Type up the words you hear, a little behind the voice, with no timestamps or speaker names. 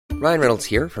Ryan Reynolds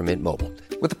here from Mint Mobile.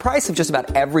 With the price of just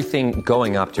about everything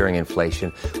going up during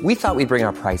inflation, we thought we'd bring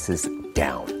our prices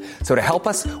down. So to help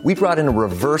us, we brought in a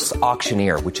reverse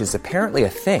auctioneer, which is apparently a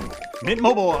thing. Mint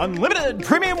Mobile Unlimited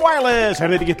Premium Wireless. How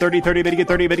to get 30, 30, bit to get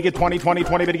 30, bit to get 20, 20,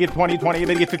 20, bit to get 20, 20,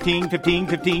 bit to get 15, 15,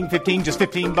 15, 15, just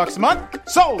 $15 a month?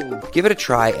 Sold! Give it a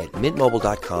try at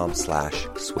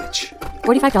mintmobile.com/switch.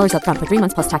 $45 up front for 3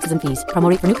 months plus taxes and fees. Promo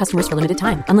rate for new customers for limited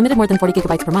time. Unlimited more than 40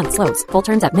 gigabytes per month. Slows full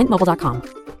terms at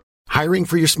mintmobile.com. Hiring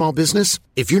for your small business?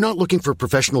 If you're not looking for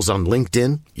professionals on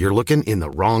LinkedIn, you're looking in the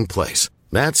wrong place.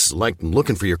 That's like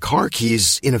looking for your car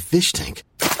keys in a fish tank.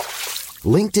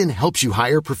 LinkedIn helps you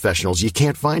hire professionals you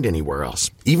can't find anywhere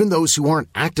else, even those who aren't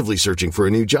actively searching for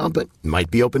a new job but might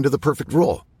be open to the perfect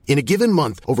role. In a given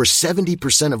month, over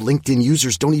 70% of LinkedIn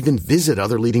users don't even visit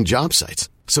other leading job sites.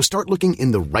 So start looking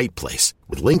in the right place.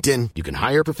 With LinkedIn, you can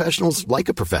hire professionals like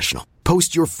a professional.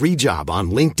 Post your free job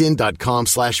on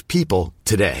linkedin.com/people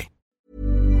today.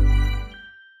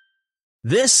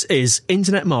 This is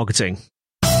Internet Marketing.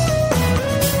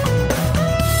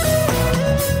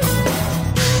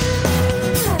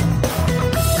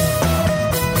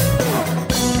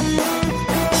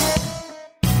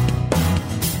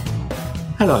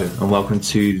 Hello and welcome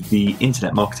to the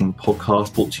Internet Marketing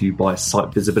Podcast brought to you by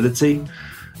Site Visibility.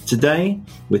 Today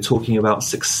we're talking about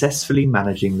successfully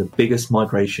managing the biggest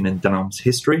migration in Dunelm's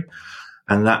history,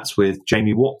 and that's with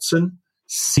Jamie Watson,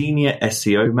 Senior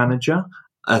SEO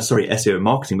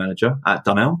Marketing Manager at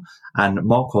Dunelm, and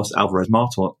Marcos Alvarez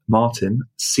Martin,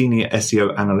 Senior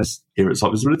SEO Analyst here at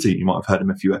Site Visibility. You might have heard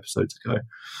him a few episodes ago.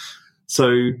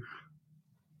 So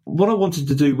what I wanted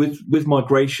to do with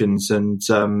migrations, and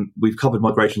we've covered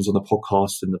migrations on the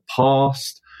podcast in the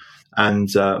past, and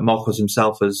Marcos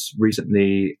himself has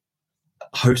recently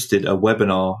hosted a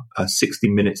webinar, 60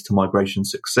 Minutes to Migration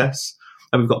Success,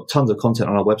 and we've got tons of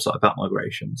content on our website about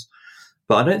migrations.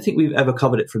 But I don't think we've ever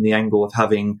covered it from the angle of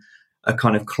having a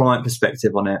kind of client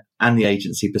perspective on it and the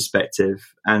agency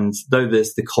perspective. And though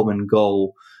there's the common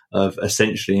goal of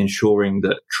essentially ensuring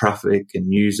that traffic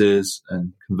and users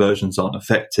and conversions aren't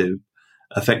affected,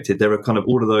 there are kind of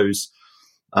all of those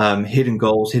hidden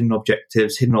goals, hidden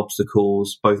objectives, hidden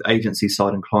obstacles, both agency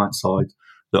side and client side,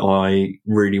 that I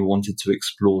really wanted to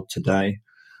explore today.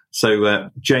 So,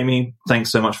 Jamie,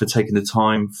 thanks so much for taking the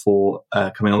time for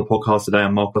coming on the podcast today.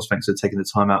 And Marcos, thanks for taking the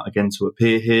time out again to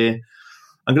appear here.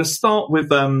 I'm going to start with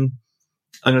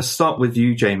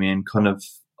you, Jamie, and kind of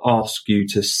ask you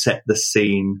to set the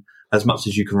scene as much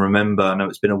as you can remember. I know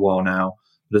it's been a while now,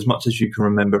 but as much as you can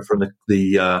remember from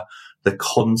the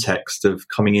context of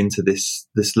coming into this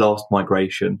last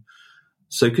migration.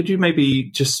 So could you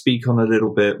maybe just speak on a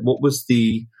little bit, what was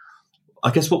the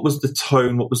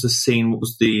tone, what was the scene, what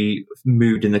was the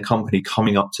mood in the company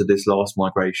coming up to this last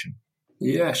migration?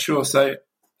 Yeah, sure. So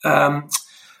I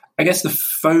guess the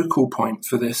focal point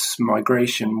for this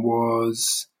migration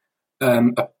was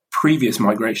a previous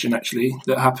migration, actually,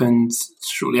 that happened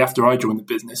shortly after I joined the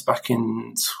business back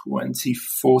in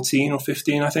 2014 or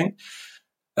 15, I think.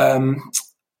 And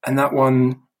that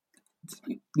one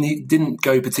didn't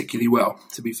go particularly well,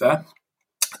 to be fair.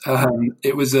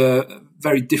 It was a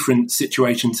very different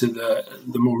situation to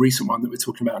the more recent one that we're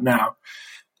talking about now.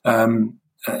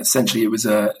 Essentially, it was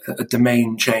a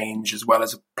domain change as well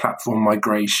as a platform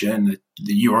migration.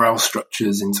 The URL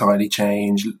structures entirely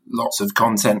changed. Lots of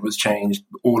content was changed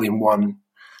all in one.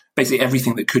 Basically,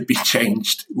 everything that could be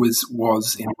changed was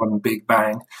in one big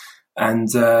bang. And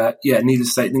needless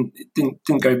to say, it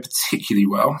didn't go particularly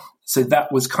well. So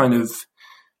that was kind of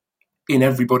in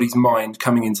everybody's mind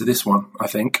coming into this one, I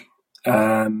think.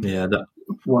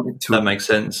 That makes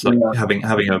sense. Like having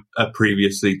a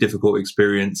previously difficult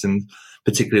experience, and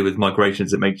particularly with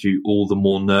migrations, it makes you all the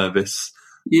more nervous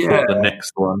for the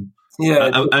next one.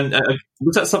 Yeah. And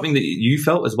was that something that you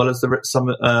felt as well as some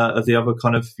of the other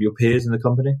kind of your peers in the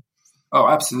company? Oh,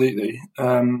 absolutely.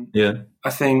 I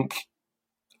think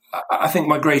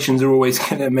migrations are always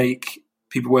going to make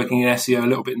people working in SEO a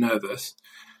little bit nervous,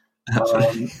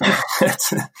 to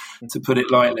put it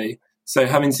lightly. So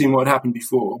having seen what had happened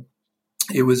before,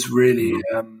 it was really,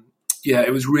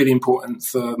 it was really important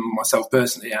for myself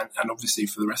personally, and obviously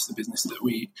for the rest of the business, that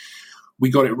we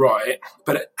got it right.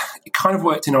 But it kind of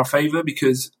worked in our favour,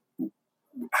 because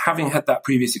having had that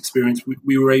previous experience,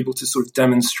 we were able to sort of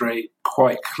demonstrate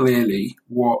quite clearly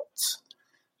what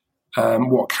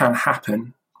can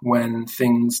happen when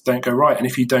things don't go right. And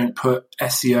if you don't put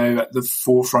SEO at the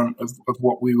forefront of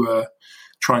what we were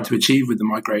trying to achieve with the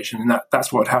migration, and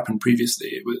that's what happened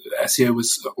previously. SEO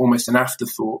was almost an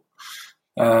afterthought,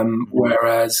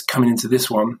 whereas coming into this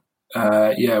one,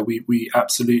 we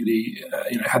absolutely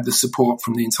had the support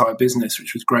from the entire business,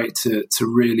 which was great to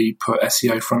really put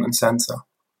SEO front and center.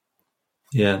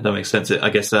 Yeah, that makes sense. I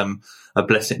guess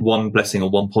one blessing or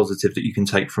one positive that you can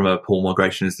take from a poor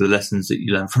migration is the lessons that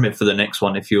you learn from it for the next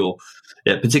one.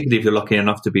 Particularly if you're lucky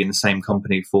enough to be in the same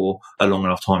company for a long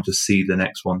enough time to see the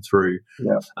next one through.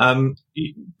 Yeah.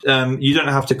 You don't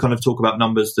have to kind of talk about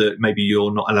numbers that maybe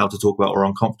you're not allowed to talk about or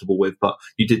uncomfortable with, but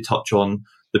you did touch on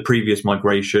the previous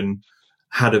migration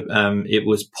it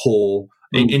was poor.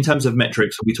 In terms of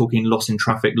metrics, are we talking loss in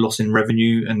traffic, loss in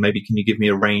revenue? And maybe can you give me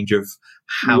a range of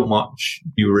how much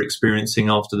you were experiencing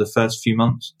after the first few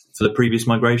months for the previous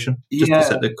migration? Just to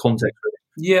set the context.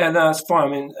 Yeah, no, that's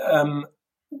fine. I mean,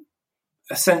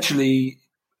 essentially,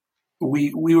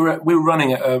 we were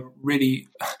running at a really.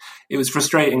 It was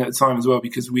frustrating at the time as well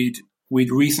because we'd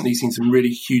recently seen some really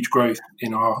huge growth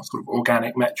in our sort of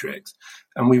organic metrics,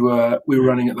 and we were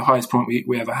running at the highest point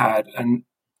we ever had, and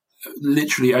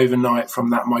literally overnight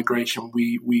from that migration,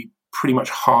 we pretty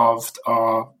much halved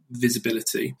our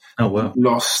visibility. Oh wow! We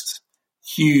lost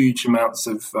huge amounts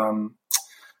of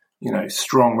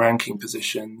strong ranking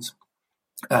positions.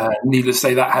 Needless to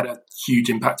say, that had a huge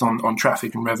impact on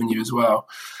traffic and revenue as well.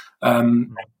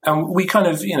 And we kind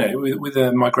of, with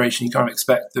a migration, you kind of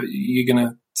expect that you're going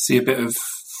to see a bit of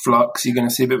flux, you're going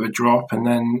to see a bit of a drop, and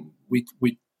then we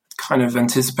kind of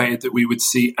anticipated that we would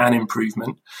see an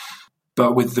improvement.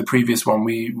 But with the previous one,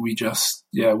 we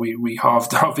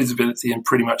halved our visibility and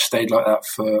pretty much stayed like that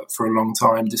for a long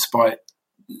time, despite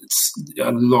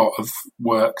a lot of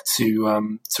work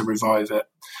to revive it.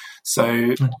 So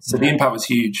the impact was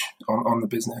huge on the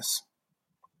business.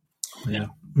 Yeah.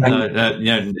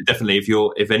 Definitely.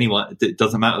 If anyone, it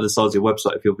doesn't matter the size of your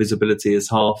website, if your visibility is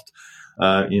halved,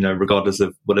 regardless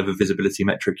of whatever visibility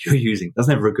metric you're using, that's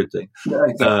never a good thing. Yeah,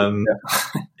 exactly.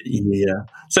 Yeah.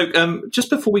 So, just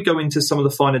before we go into some of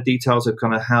the finer details of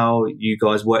kind of how you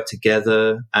guys work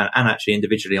together and actually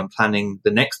individually on planning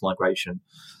the next migration,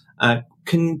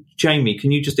 can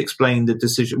you just explain the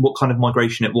decision, what kind of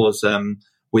migration it was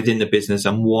within the business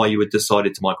and why you had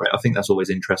decided to migrate? I think that's always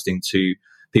interesting to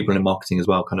people in marketing as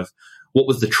well. Kind of what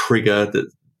was the trigger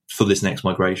for this next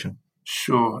migration?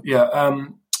 Sure. Yeah.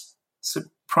 So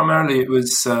primarily it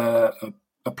was a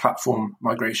platform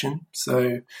migration.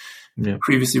 So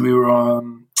previously we were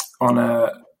on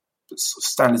a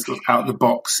standard sort of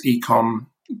out-the-box e-com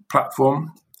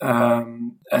platform,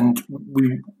 and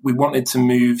we wanted to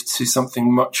move to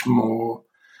something much more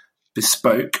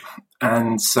bespoke.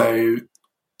 And so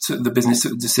the business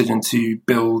took the decision to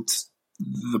build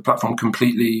the platform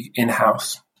completely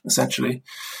in-house, essentially.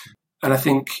 And I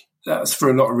think that's for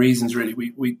a lot of reasons, really.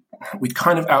 We'd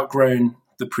kind of outgrown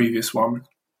the previous one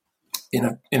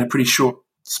in a pretty short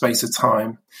space of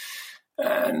time.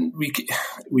 And we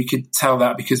could tell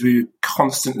that because we were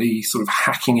constantly sort of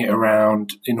hacking it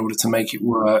around in order to make it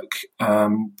work.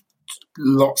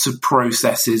 Lots of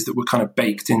processes that were kind of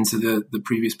baked into the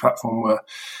previous platform were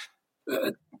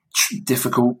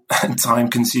difficult and time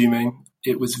consuming.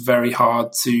 It was very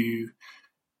hard to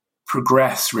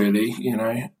progress, really,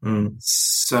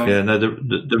 So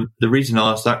the reason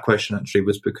I asked that question actually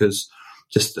was because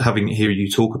just having hear you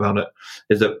talk about it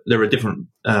is that there are different,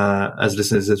 as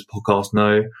listeners of this podcast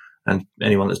know, and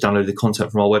anyone that's downloaded the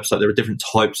content from our website, there are different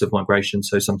types of migration.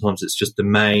 So sometimes it's just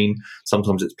domain,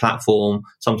 sometimes it's platform,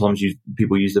 sometimes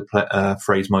people use the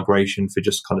phrase migration for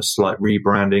just kind of slight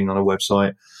rebranding on a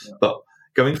website. Yeah. But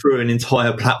going through an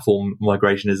entire platform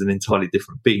migration is an entirely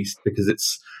different beast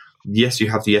because yes, you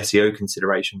have the SEO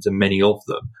considerations and many of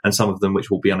them, and some of them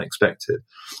which will be unexpected,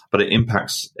 but it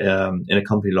impacts in a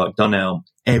company like Dunelm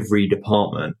every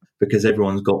department because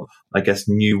everyone's got, I guess,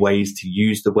 new ways to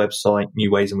use the website, new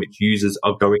ways in which users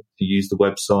are going to use the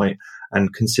website,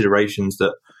 and considerations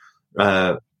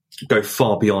that go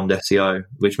far beyond SEO,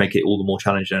 which make it all the more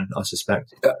challenging, I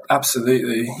suspect.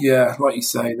 Absolutely, yeah. Like you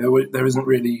say, there isn't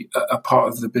really a part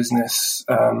of the business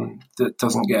that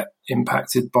doesn't get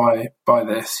impacted by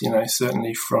this.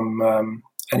 Certainly from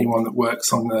anyone that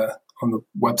works on the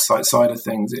website side of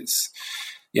things,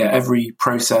 every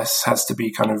process has to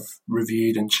be kind of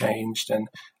reviewed and changed, and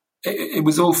it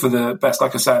was all for the best.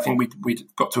 Like I said, I think we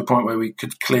got to a point where we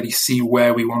could clearly see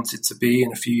where we wanted to be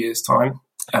in a few years' time.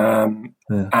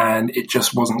 And it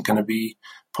just wasn't going to be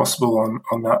possible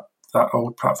on that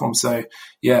old platform. So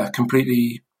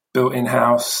completely built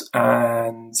in-house,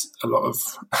 and a lot of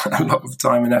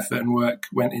time and effort and work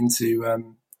went into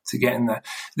to getting there.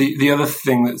 The other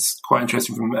thing that's quite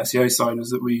interesting from the SEO side was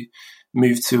that we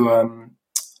moved to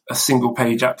a single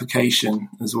page application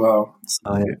as well.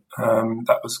 So,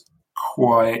 that was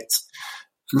quite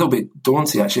little bit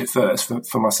daunting actually at first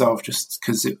for myself, just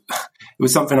because it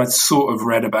was something I'd sort of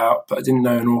read about, but I didn't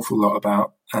know an awful lot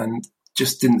about, and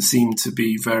just didn't seem to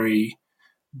be very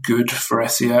good for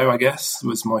SEO, I guess,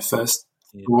 was my first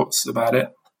thoughts about it.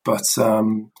 But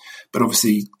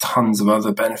obviously tons of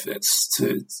other benefits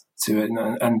to it,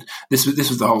 and this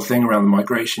was the whole thing around the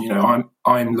migration.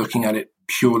 I'm looking at it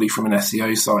purely from an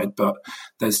SEO side, but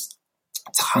there's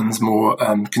tons more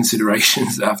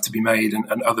considerations that have to be made,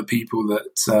 and other people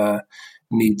that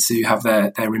need to have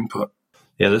their input.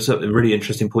 Yeah, that's a really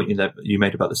interesting point you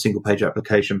made about the single page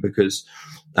application, because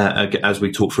as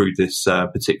we talk through this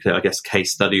particular, I guess,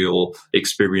 case study or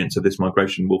experience of this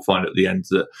migration, we'll find at the end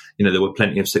that, there were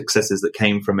plenty of successes that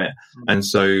came from it. And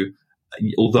so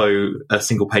although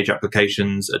single page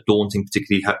applications are daunting,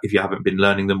 particularly if you haven't been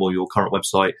learning them or your current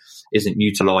website isn't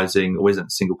utilizing or isn't a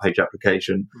single page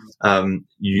application,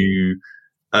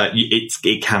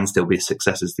 it can still be a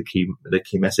success, is the key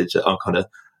message that I kind of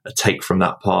take from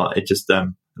that part. It just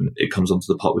it comes onto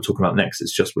the part we're talking about next.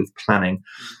 It's just with planning.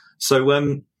 So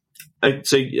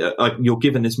you're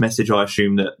given this message. I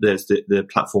assume that there's the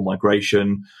platform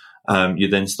migration. You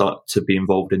then start to be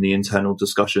involved in the internal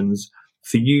discussions.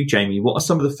 For you, Jamie, what are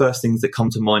some of the first things that come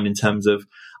to mind in terms of,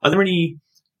 are there any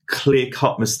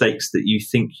clear-cut mistakes that you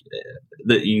think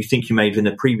you made in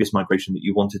the previous migration that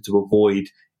you wanted to avoid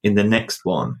in the next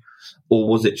one? Or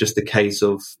was it just a case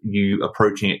of you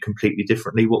approaching it completely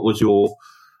differently? What was your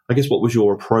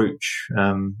approach?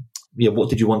 What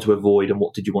did you want to avoid and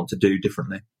what did you want to do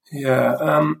differently?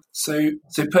 Yeah. So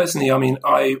personally, I mean,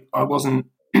 I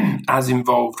wasn't as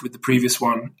involved with the previous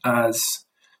one as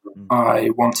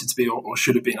I wanted to be or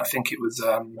should have been. I think it was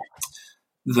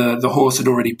the horse had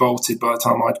already bolted by the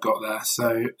time I'd got there,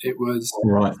 so it was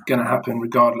going to happen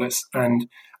regardless. And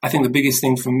I think the biggest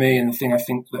thing for me, and the thing I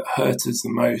think that hurt us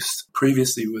the most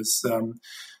previously, was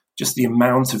just the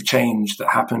amount of change that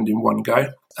happened in one go.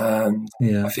 And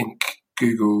I think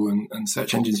Google and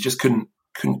search engines just couldn't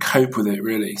cope with it,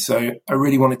 really. So I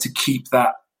really wanted to keep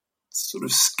that sort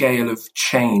of scale of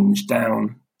change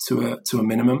down to a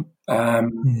minimum.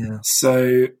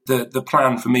 So the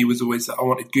plan for me was always that I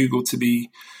wanted Google to be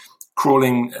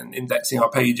crawling and indexing our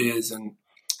pages and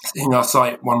seeing our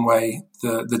site one way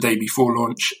the day before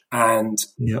launch, and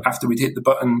after we'd hit the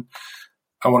button,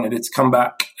 I wanted it to come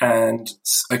back and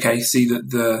see that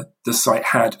the site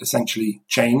had essentially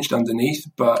changed underneath,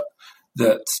 but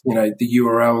that the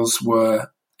URLs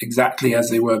were exactly as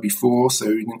they were before, so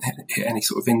we didn't hit any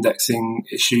sort of indexing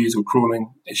issues or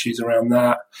crawling issues around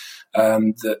that.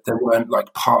 That there weren't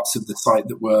like parts of the site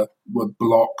that were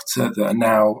blocked that are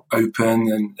now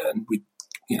open, and we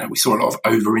saw a lot of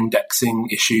over-indexing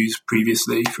issues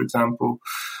previously, for example.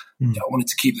 I wanted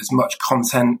to keep as much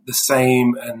content the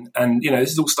same, and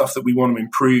this is all stuff that we want to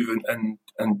improve and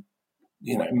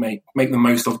make the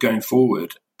most of going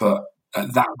forward. But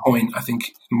at that point, I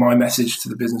think my message to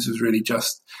the business was really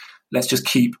just, let's just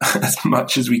keep as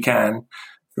much as we can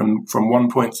from one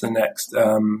point to the next,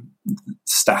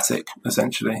 static,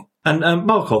 essentially. And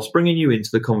Marcos, bringing you into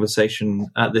the conversation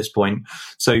at this point,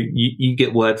 so you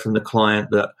get word from the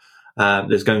client that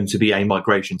there's going to be a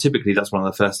migration. Typically, that's one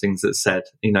of the first things that's said.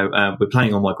 We're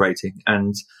planning on migrating,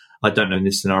 and I don't know in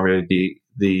this scenario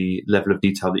the level of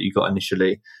detail that you got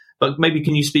initially, but maybe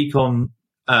can you speak on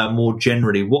more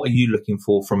generally, what are you looking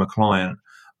for from a client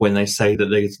when they say that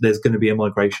there's going to be a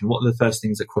migration? What are the first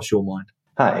things that cross your mind?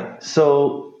 Hi.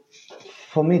 So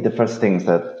for me, the first things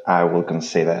that I will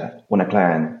consider when a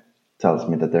client tells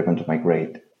me that they're going to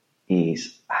migrate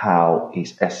is how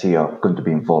is SEO going to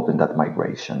be involved in that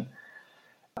migration?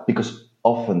 Because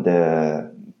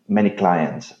often many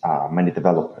clients, many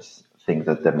developers think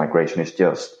that the migration is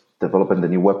just developing the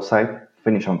new website,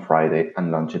 finish on Friday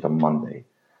and launch it on Monday.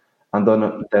 And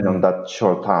then on that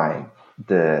short time,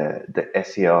 the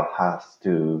SEO has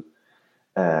to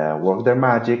work their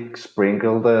magic,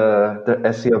 sprinkle the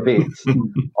SEO bits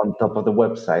on top of the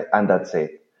website, and that's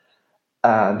it.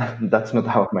 And that's not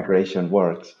how migration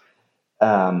works.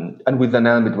 And with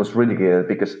Dunelm, it was really good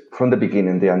because from the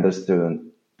beginning, they understood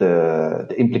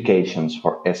the implications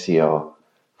for SEO,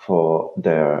 for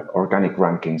their organic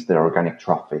rankings, their organic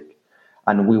traffic.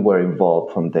 And we were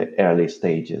involved from the early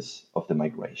stages of the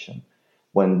migration.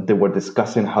 When they were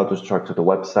discussing how to structure the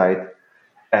website,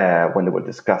 when they were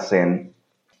discussing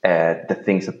the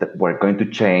things that were going to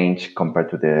change compared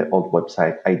to the old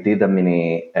website, I did a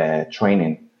mini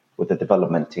training with the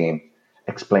development team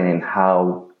explaining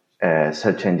how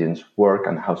search engines work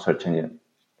and how search engines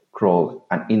crawl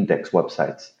and index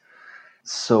websites.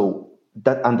 So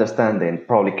that understanding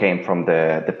probably came from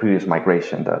the previous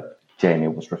migration that Jamie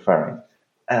was referring.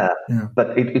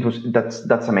 But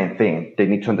that's the main thing. They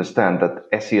need to understand that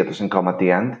SEO doesn't come at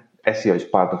the end. SEO is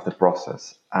part of the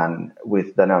process, and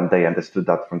with Dunelm, they understood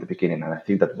that from the beginning, and I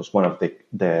think that was one of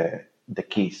the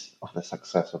keys of the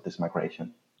success of this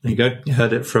migration. There you go. You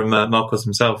heard it from Marcos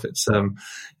himself. It's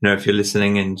if you're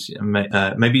listening and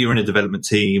maybe you're in a development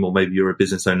team, or maybe you're a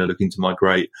business owner looking to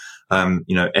migrate,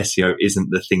 SEO isn't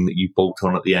the thing that you bolt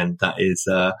on at the end. That is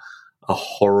a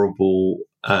horrible.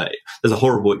 There's a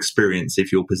horrible experience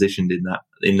if you're positioned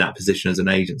in that position as an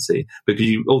agency, because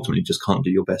you ultimately just can't do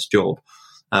your best job.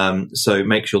 So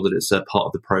make sure that it's a part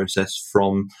of the process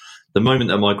from the moment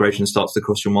that migration starts to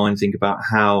cross your mind. Think about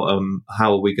how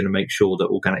are we going to make sure that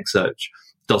organic search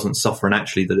doesn't suffer, and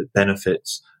actually that it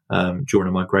benefits during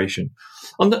a migration.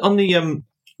 On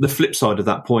the flip side of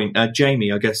that point,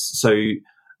 Jamie, I guess, so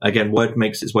again, word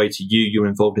makes its way to you. You're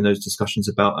involved in those discussions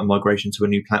about a migration to a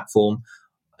new platform.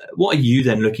 What are you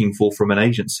then looking for from an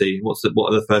agency? What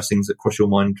are the first things that cross your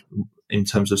mind in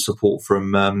terms of support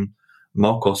from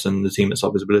Marcos and the team at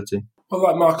Site Visibility? Well,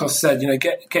 like Marcos said,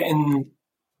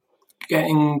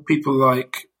 getting people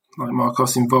like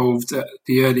Marcos involved at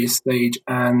the earliest stage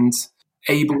and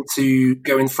able to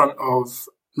go in front of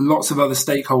lots of other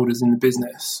stakeholders in the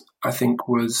business, I think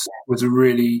was a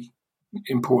really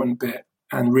important bit,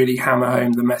 and really hammer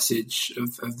home the message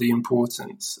of the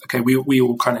importance. Okay, we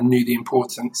all kind of knew the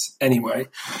importance anyway,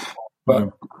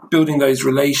 but building those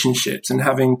relationships and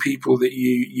having people that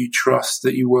you trust,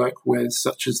 that you work with,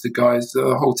 such as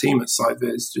the whole team at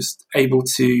SiteViz, just able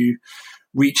to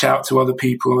reach out to other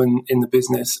people in the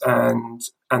business and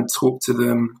talk to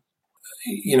them,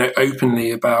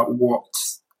 openly about what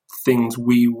things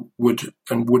we would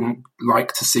and wouldn't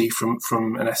like to see from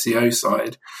an SEO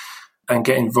side, and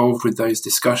get involved with those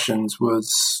discussions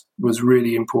was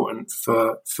really important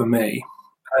for me.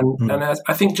 And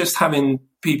I think just having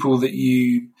people that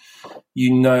you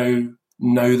know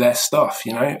their stuff,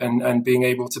 and being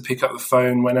able to pick up the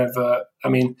phone whenever. I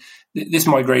mean, this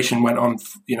migration went on,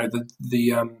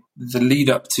 the lead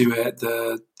up to it,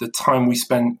 the time we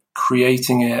spent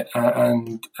creating it,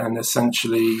 and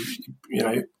essentially,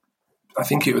 I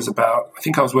think I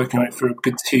was working on it for a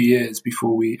good 2 years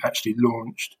before we actually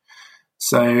launched.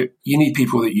 So you need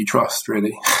people that you trust,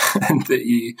 really, and that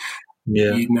you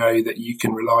know that you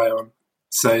can rely on.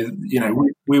 So,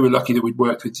 we were lucky that we'd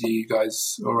worked with you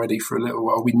guys already for a little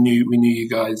while. We knew you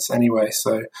guys anyway,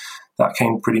 so that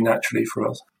came pretty naturally for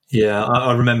us. Yeah,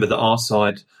 I remember that our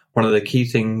side, one of the key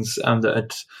things, one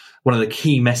of the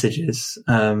key messages,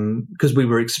 because we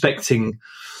were expecting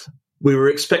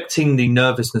the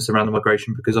nervousness around the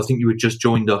migration, because I think you had just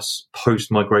joined us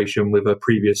post-migration with a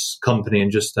previous company,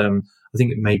 and just I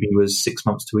think it maybe was 6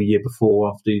 months to a year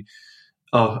before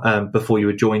you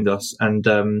had joined us.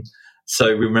 And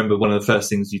so we remember one of the first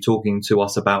things you talking to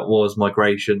us about was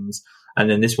migrations. And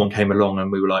then this one came along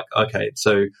and we were like, okay,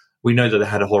 so we know that they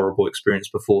had a horrible experience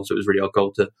before, so it was really our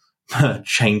goal to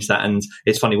change that. And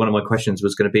it's funny, one of my questions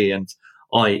was going to be,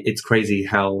 it's crazy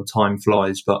how time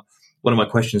flies, but one of my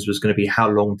questions was going to be, how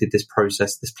long did this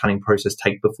planning process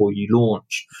take before you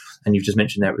launched? And you've just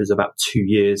mentioned that it was about 2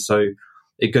 years. So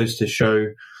it goes to show,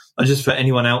 just for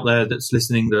anyone out there that's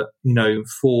listening, that,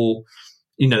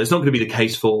 it's not going to be the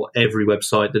case for every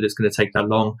website that it's going to take that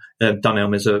long.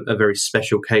 Dunelm is a very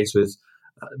special case with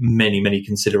many, many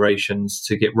considerations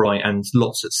to get right, and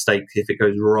lots at stake if it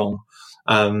goes wrong.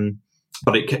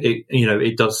 But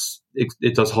it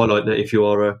does highlight that if you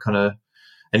are a kind of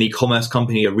an e-commerce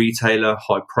company, a retailer,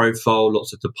 high profile,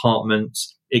 lots of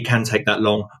departments, it can take that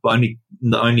long. But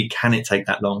not only can it take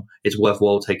that long, it's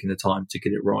worthwhile taking the time to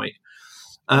get it right.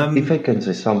 If I can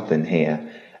say something here.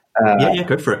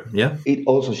 Go for it. Yeah. It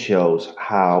also shows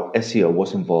how SEO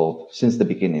was involved since the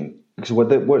beginning. Because what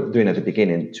they were doing at the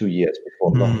beginning, 2 years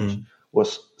before launch,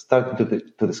 was starting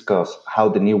to discuss how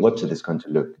the new website is going to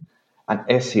look. And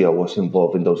SEO was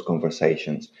involved in those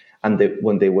conversations. And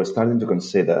when they were starting to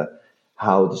consider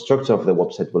how the structure of the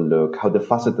website will look, how the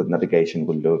faceted navigation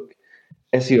will look,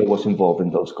 SEO was involved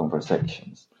in those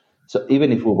conversations. So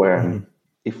even if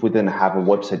we didn't have a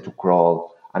website to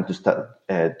crawl and to start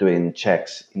doing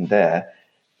checks in there,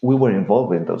 we were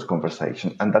involved in those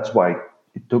conversations. And that's why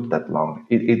it took that long.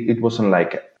 It wasn't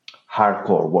like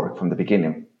hardcore work from the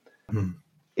beginning.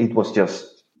 It was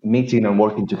just meeting and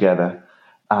working together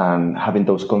and having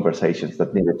those conversations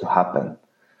that needed to happen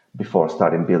before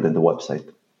starting building the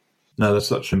website. No, that's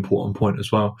such an important point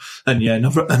as well. And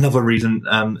another reason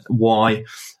why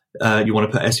you want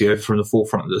to put SEO from the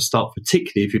forefront at the start,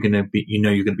 particularly if you're going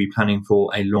to be planning for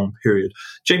a long period.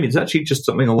 Jamie, there's actually just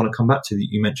something I want to come back to that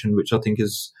you mentioned, which I think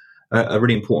is a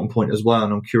really important point as well.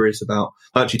 And I'm curious about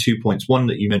actually 2 points. One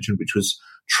that you mentioned, which was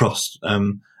trust.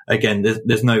 Again,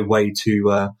 there's no way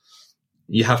to,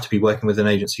 you have to be working with an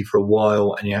agency for a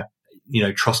while, and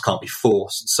trust can't be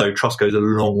forced. So trust goes a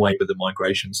long way with the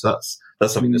migration. So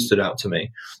that's something that stood out to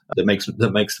me. That makes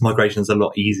the migrations a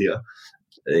lot easier.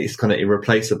 It's kind of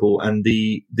irreplaceable. And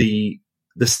the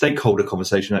stakeholder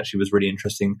conversation actually was really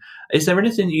interesting. Is there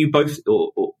anything that you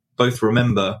both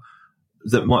remember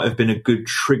that might have been a good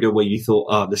trigger where you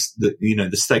thought,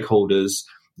 the stakeholders,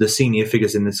 the senior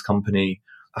figures in this company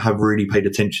have really paid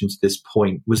attention to this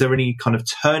point? Was there any kind of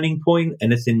turning point,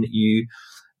 anything that you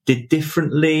did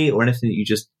differently, or anything that you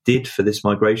just did for this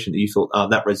migration that you thought,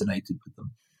 that resonated with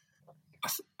them?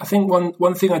 I think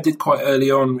one thing I did quite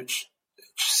early on, which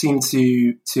seemed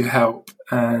to help,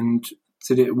 and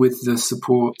did it with the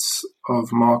support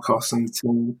of Marcos and the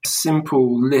team, a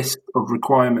simple list of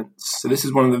requirements. So this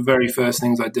is one of the very first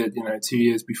things I did, 2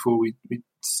 years before we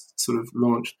sort of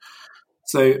launched.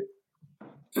 So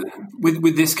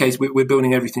with this case, we're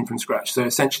building everything from scratch. So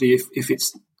essentially, if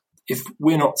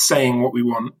we're not saying what we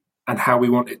want and how we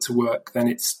want it to work, then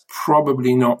it's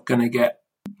probably not going to get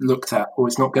looked at, or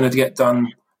it's not going to get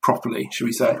done properly, should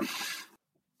we say.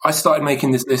 I started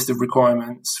making this list of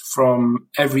requirements from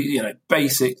every,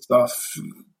 basic stuff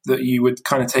that you would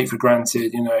kind of take for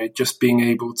granted, just being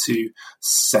able to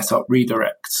set up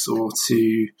redirects, or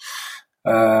to,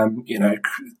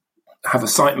 have a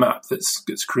sitemap that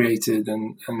gets created,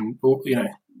 and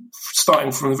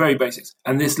starting from the very basics.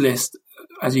 And this list,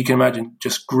 as you can imagine,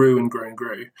 just grew and grew and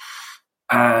grew.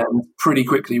 And pretty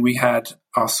quickly we had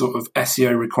our sort of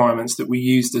SEO requirements that we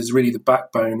used as really the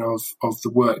backbone of the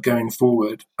work going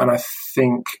forward. And I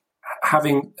think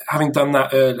having done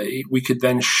that early, we could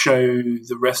then show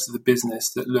the rest of the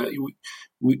business that, look,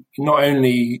 we not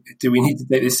only do we need to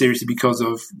take this seriously because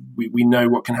of we know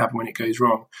what can happen when it goes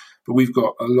wrong, but we've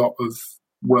got a lot of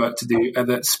work to do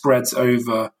that spreads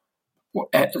over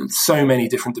so many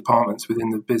different departments within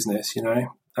the business, and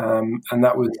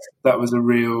that was a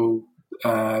real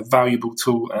valuable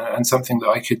tool, and something that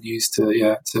I could use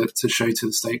to show to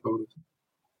the stakeholders.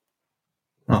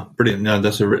 Oh, brilliant! No,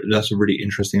 that's a really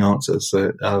interesting answer.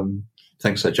 So,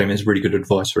 thanks for that, Jamie. It's really good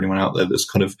advice for anyone out there that's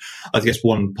kind of, I guess,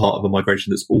 one part of a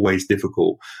migration that's always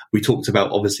difficult. We talked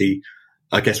about, obviously,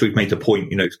 I guess we've made the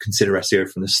point, consider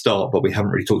SEO from the start, but we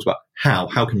haven't really talked about how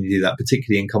can you do that,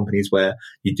 particularly in companies where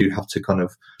you do have to kind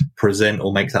of present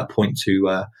or make that point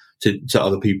to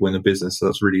other people in the business. So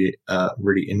that's really,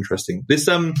 really interesting.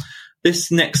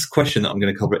 This next question that I'm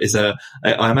going to cover is, I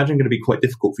imagine, going to be quite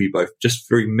difficult for you both, just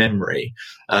through memory.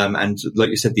 And like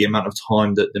you said, the amount of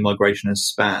time that the migration has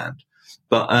spanned.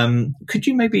 But could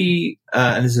you maybe,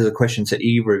 and this is a question to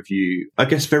either of you, I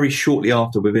guess very shortly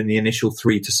after, within the initial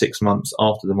 3 to 6 months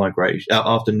after the migration,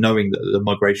 after knowing that the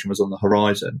migration was on the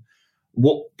horizon,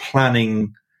 what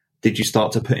planning did you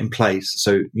start to put in place?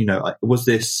 So, was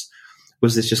this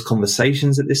just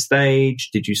conversations at this stage?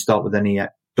 Did you start with any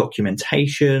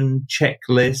documentation,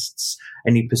 checklists,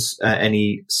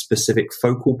 any specific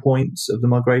focal points of the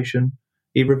migration?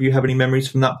 Either of you have any memories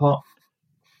from that part?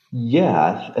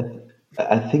 Yeah,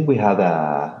 I think we had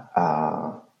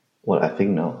I'm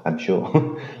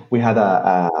sure we had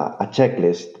a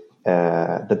checklist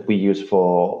that we use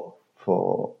for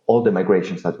all the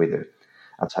migrations that we do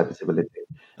at Site Visibility.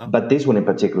 Okay. But this one in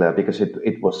particular, because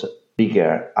it was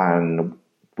bigger and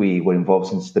we were involved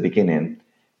since the beginning,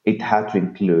 it had to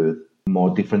include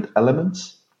more different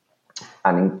elements,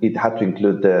 and it had to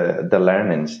include the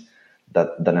learnings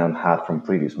that Dunelm had from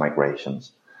previous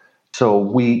migrations. So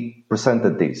we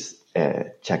presented this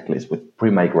checklist with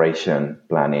pre-migration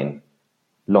planning,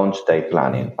 launch day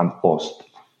planning, and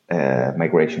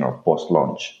post-migration or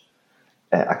post-launch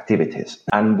activities.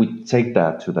 And we take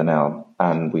that to Dunelm,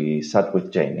 and we sat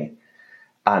with Jamie,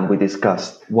 and we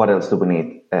discussed what else do we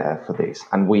need for this.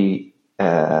 And we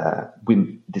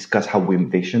discussed how we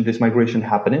envision this migration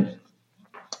happening.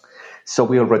 So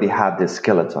we already had the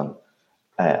skeleton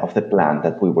of the plan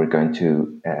that we were going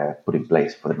to put in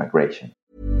place for the migration.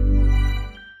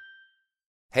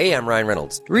 Hey, I'm Ryan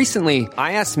Reynolds. Recently,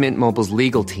 I asked Mint Mobile's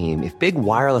legal team if big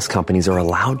wireless companies are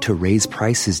allowed to raise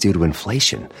prices due to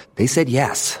inflation. They said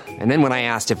yes. And then when I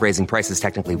asked if raising prices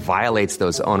technically violates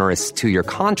those onerous 2-year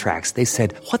contracts, they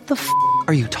said, "What the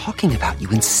are you talking about, you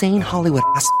insane Hollywood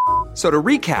ass?" So to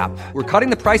recap, we're cutting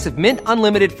the price of Mint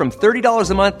Unlimited from $30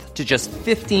 a month to just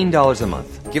 $15 a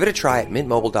month. Give it a try at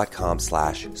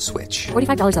mintmobile.com/switch.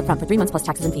 $45 up front for 3 months plus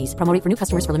taxes and fees. Promo rate for new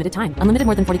customers for limited time. Unlimited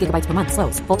more than 40 gigabytes per month.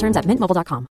 Slows full terms at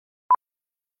mintmobile.com.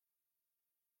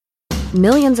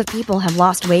 Millions of people have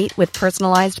lost weight with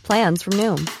personalized plans from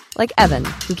Noom. Like Evan,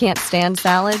 who can't stand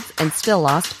salads and still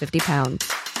lost 50 pounds.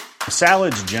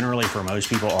 Salads generally for most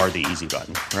people are the easy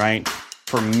button, right?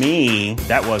 For me,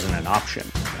 that wasn't an option.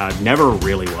 I never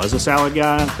really was a salad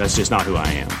guy. That's just not who I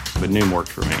am. But Noom worked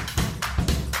for me.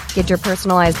 Get your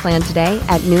personalized plan today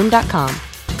at Noom.com.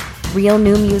 Real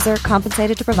Noom user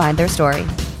compensated to provide their story.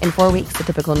 In 4 weeks, the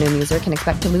typical Noom user can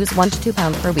expect to lose 1 to 2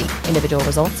 pounds per week. Individual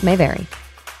results may vary.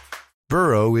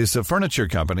 Burrow is a furniture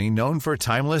company known for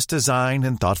timeless design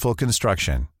and thoughtful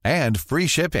construction and free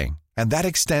shipping, and that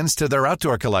extends to their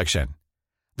outdoor collection.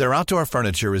 Their outdoor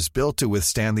furniture is built to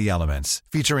withstand the elements,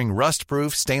 featuring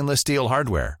rust-proof stainless steel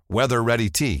hardware, weather-ready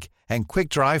teak, and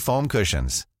quick-dry foam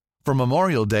cushions. For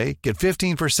Memorial Day, get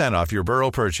 15% off your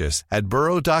Burrow purchase at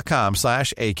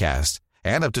burrow.com/ACAST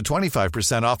and up to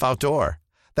 25% off outdoor.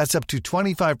 That's up to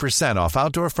 25% off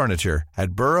outdoor furniture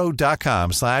at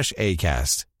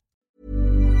burrow.com/ACAST.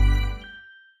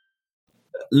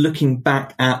 Looking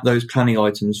back at those planning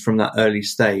items from that early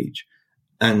stage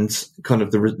and kind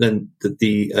of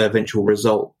the eventual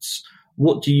results,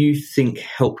 what do you think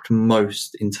helped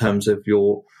most in terms of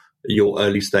your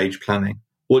early stage planning?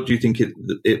 What do you think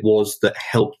it was that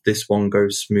helped this one go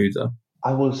smoother?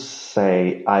 I will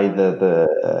say either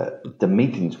the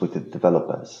meetings with the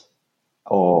developers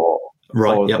or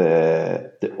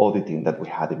the auditing that we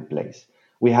had in place.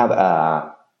 We had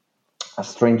a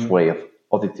strange way of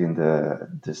auditing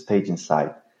the staging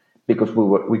site because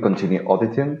we continue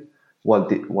auditing while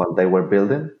they were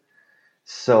building.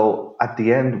 So at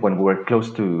the end, when we were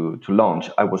close to launch,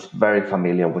 I was very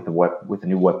familiar with the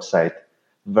new website,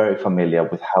 very familiar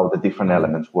with how the different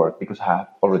elements work because I have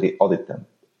already audited them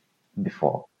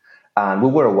before. And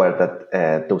we were aware that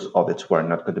those audits were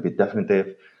not going to be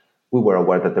definitive. We were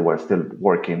aware that they were still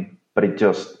working, but it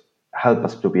just helped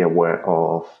us to be aware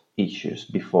of issues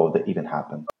before they even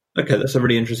happened. Okay, that's a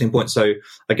really interesting point. So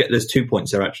I get there's 2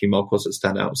 points there actually, Marcos, that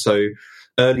stand out. So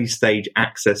early stage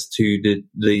access to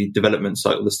the development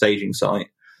site or the staging site,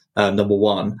 number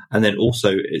one. And then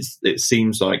also it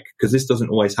seems like, because this doesn't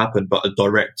always happen, but a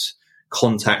direct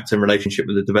contact and relationship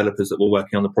with the developers that were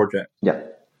working on the project. Yeah.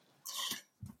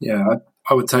 Yeah,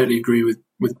 I would totally agree with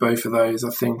both of those. I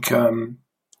think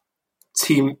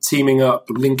teaming up,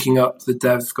 linking up the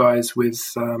dev guys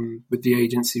with the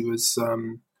agency was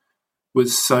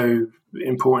so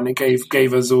important. It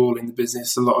gave us all in the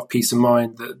business a lot of peace of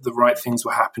mind that the right things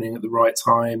were happening at the right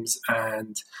times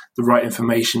and the right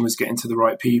information was getting to the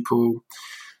right people.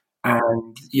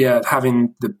 And yeah,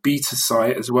 having the beta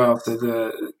site as well,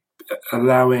 so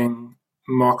allowing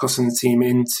Marcos and the team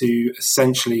into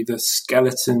essentially the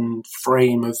skeleton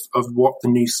frame of what the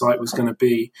new site was going to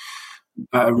be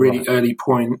at a really early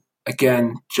point.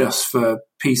 Again, just for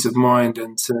peace of mind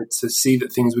and to see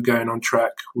that things were going on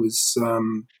track was,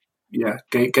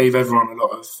 gave everyone a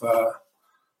lot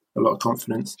of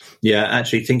confidence. Yeah,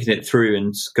 actually thinking it through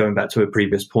and going back to a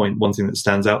previous point, one thing that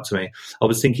stands out to me, I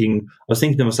was thinking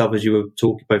to myself as you were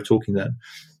both talking then,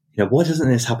 why doesn't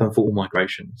this happen for all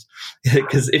migrations?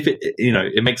 Because if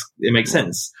it makes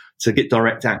sense to get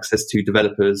direct access to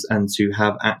developers and to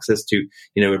have access to,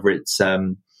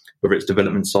 whether it's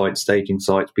development sites, staging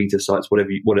sites, beta sites,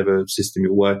 whatever system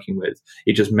you're working with,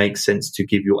 it just makes sense to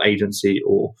give your agency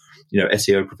or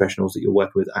SEO professionals that you're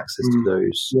working with access to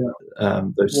those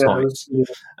sites.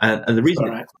 And the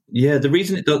reason,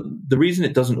 the reason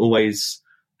it doesn't always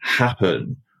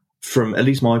happen, from at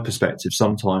least my perspective,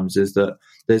 sometimes is that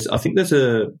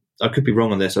I could be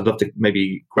wrong on this. I'd love to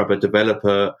maybe grab a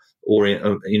developer or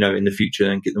in the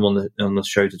future and get them on the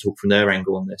show to talk from their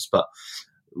angle on this, but.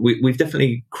 We've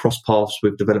definitely crossed paths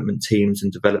with development teams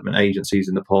and development agencies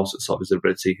in the past at Site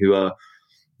Visibility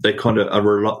they kind of are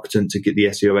reluctant to get the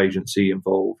SEO agency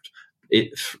involved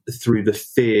through the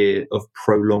fear of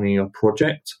prolonging a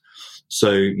project.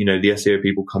 So, the SEO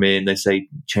people come in, they say,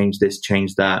 change this,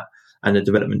 change that. And the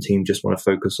development team just want to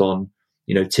focus on,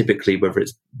 typically whether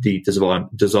it's the design,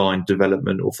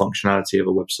 development or functionality of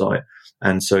a website.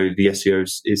 And so the SEO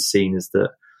is seen as the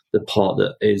part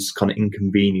that is kind of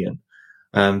inconvenient.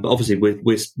 But obviously,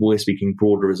 we're speaking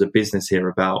broader as a business here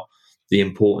about the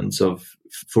importance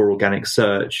for organic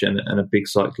search and a big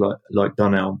site like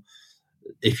Dunelm.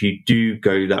 If you do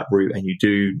go that route and you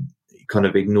do kind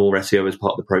of ignore SEO as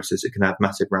part of the process, it can have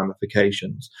massive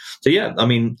ramifications. So yeah, I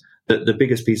mean, the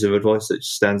biggest piece of advice that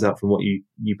stands out from what you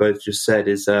both just said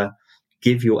is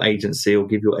give your agency or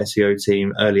give your SEO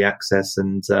team early access,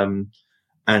 and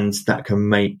that can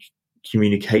make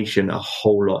communication a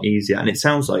whole lot easier. And it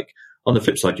sounds like, on the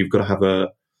flip side, you've got to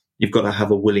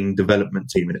have a willing development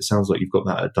team, and it sounds like you've got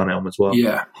that at Dunelm as well.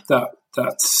 Yeah,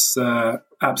 that's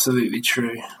absolutely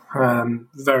true.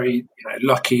 Very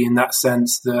lucky in that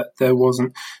sense that there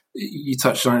wasn't. You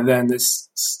touched on it then. There's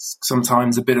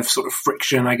sometimes a bit of sort of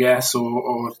friction, I guess,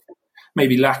 or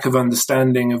maybe lack of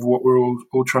understanding of what we're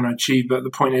all trying to achieve. But the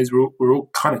point is, we're all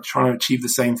kind of trying to achieve the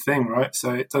same thing, right?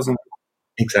 So it doesn't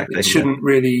exactly. It shouldn't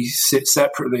really sit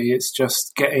separately. It's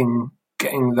just getting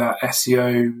that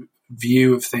SEO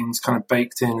view of things kind of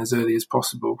baked in as early as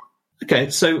possible. Okay,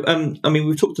 so I mean,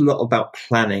 we've talked a lot about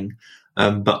planning.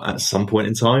 But at some point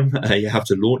in time, you have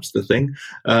to launch the thing.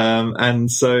 And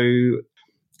so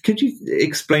could you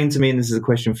explain to me, and this is a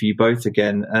question for you both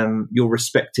again, your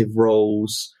respective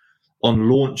roles on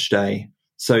launch day?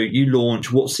 So you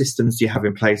launch, what systems do you have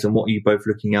in place and what are you both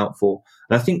looking out for?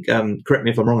 And I think, correct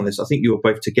me if I'm wrong on this, I think you were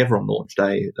both together on launch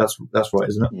day. That's right,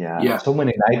 isn't it? Yeah. So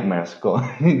many nightmares go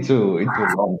into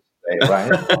launch day,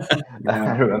 right?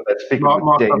 I remember speaking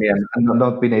with Jamie and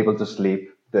not being able to sleep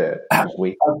the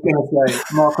week. I was going to say,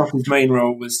 Marcos's main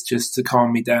role was just to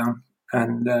calm me down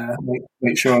and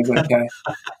make sure I was okay.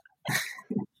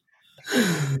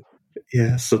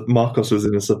 Yeah, so Marcos was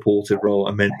in a supportive role.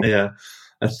 I meant,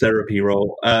 a therapy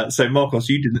role. So Marcos,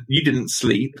 you didn't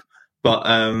sleep, but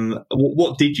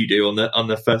what did you do on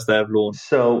the first day of launch?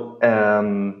 So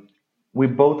we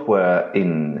both were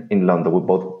in London. We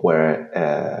both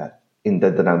were in the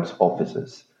Dunelm's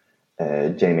offices,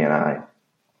 Jamie and I.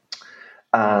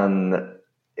 And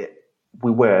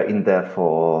we were in there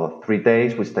for 3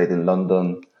 days. We stayed in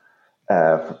London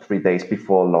for 3 days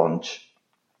before launch,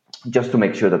 just to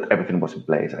make sure that everything was in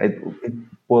place. It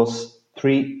was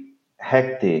 3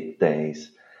 hectic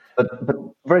days, but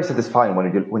very satisfying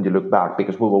when you look back,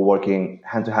 because we were working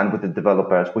hand to hand with the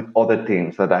developers, with other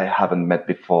teams that I haven't met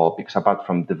before. Because apart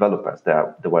from developers,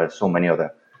 there were so many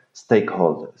other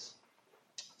stakeholders.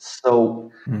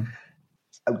 So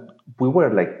we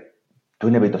were like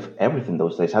doing a bit of everything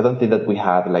those days. I don't think that we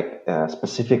had like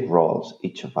specific roles,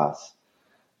 each of us.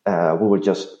 We were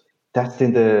just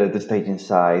testing the staging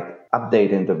site,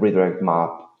 updating the redirect map,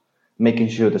 making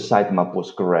sure the sitemap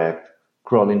was correct,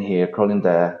 crawling here, crawling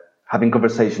there, having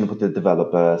conversations with the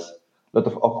developers, a lot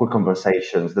of awkward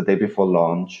conversations the day before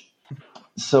launch.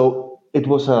 So it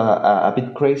was a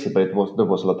bit crazy, but there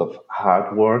was a lot of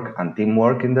hard work and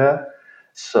teamwork in there.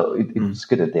 So it was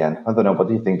good at the end. I don't know. What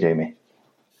do you think, Jamie?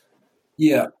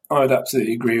 Yeah, I'd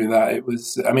absolutely agree with that. It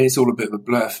was, I mean, it's all a bit of a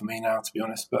blur for me now, to be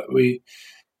honest, but we,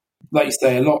 like you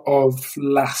say, a lot of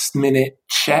last minute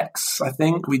checks. I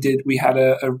think we had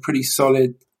a pretty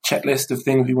solid checklist of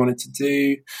things we wanted to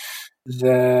do.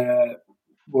 There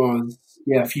was,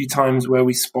 a few times where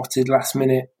we spotted last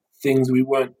minute things we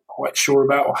weren't quite sure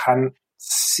about or hadn't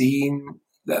seen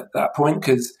at that point.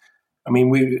 Because, I mean,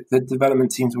 the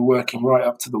development teams were working right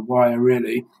up to the wire,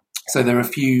 really. So there were a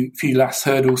few last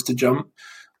hurdles to jump,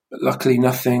 but luckily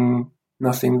nothing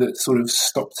that sort of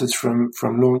stopped us from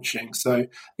launching. So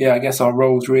I guess our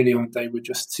roles really on the day were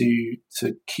just to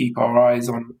keep our eyes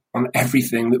on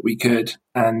everything that we could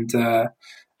and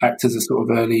act as a sort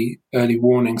of early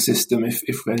warning system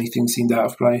if anything seemed out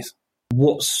of place.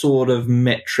 What sort of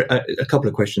metric? A couple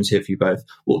of questions here for you both.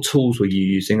 What tools were you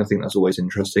using? I think that's always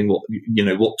interesting.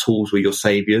 What tools were your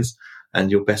saviors and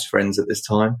your best friends at this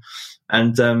time?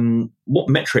 And what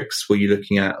metrics were you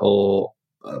looking at, or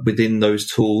within those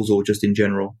tools, or just in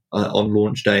general on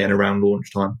launch day and around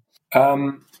launch time?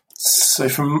 So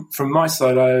from my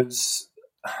side,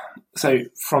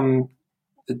 from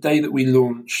the day that we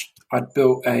launched, I'd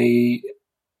built a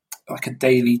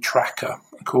daily tracker,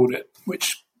 I called it,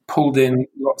 which pulled in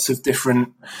lots of different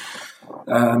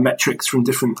metrics from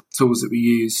different tools that we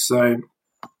use. So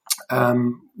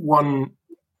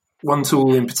one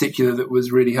tool in particular that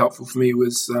was really helpful for me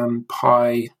was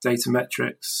Pi Data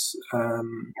Metrics.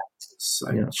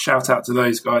 Shout out to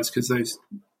those guys, because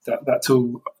that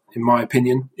tool, in my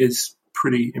opinion, is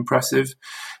pretty impressive.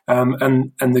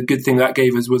 And the good thing that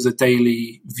gave us was a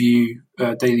daily view,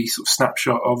 daily sort of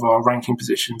snapshot of our ranking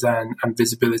positions and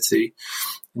visibility.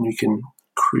 And you can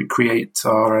create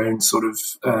our own sort of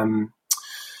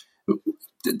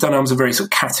Dunelm's a very sort of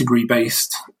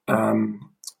category-based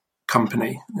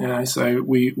company, so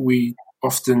we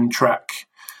often track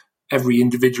every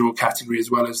individual category as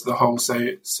well as the whole.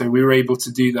 So we were able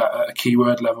to do that at a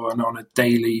keyword level and on a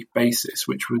daily basis,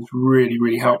 which was really,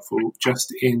 really helpful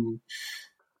just in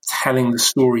telling the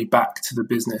story back to the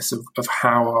business of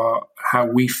how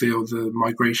we feel the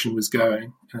migration was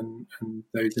going and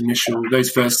those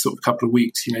first sort of couple of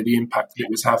weeks, the impact that it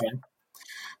was having.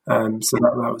 So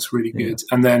that was really good.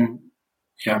 And then,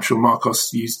 I'm sure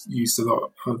Marcos used a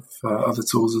lot of other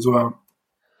tools as well.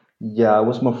 Yeah, I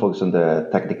was more focused on the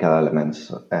technical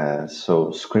elements.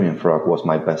 So Screaming Frog was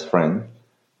my best friend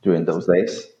during those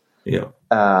days. Yeah.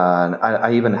 And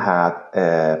I even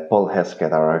had Paul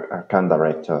Hesketh, our account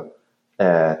director,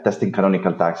 testing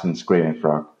canonical tags in Screaming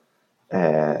Frog.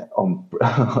 on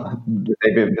the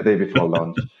day before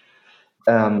launch.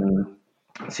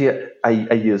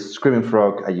 I used Screaming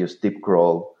Frog, I used Deep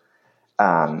Crawl.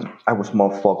 I was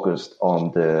more focused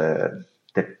on the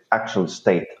actual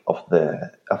state of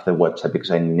the website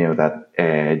because I knew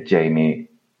that Jamie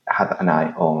had an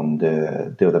eye on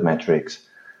the other metrics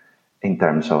in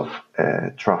terms of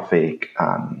traffic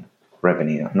and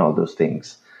revenue and all those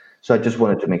things. So I just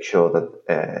wanted to make sure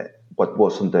that what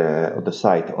was on the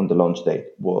site on the launch date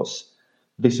was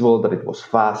visible, that it was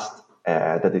fast,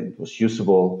 that it was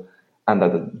usable, and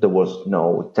that there was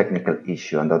no technical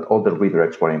issue, and that all the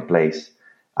redirects were in place.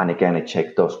 And again, I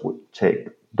checked those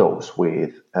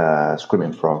with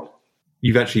Screaming Frog.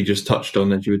 You've actually just touched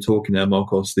on, as you were talking there,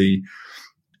 Marcos,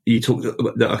 you talked,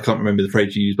 I can't remember the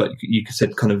phrase you used, but you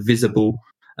said kind of visible.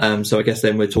 So I guess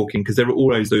then we're talking, because there are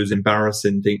always those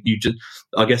embarrassing things.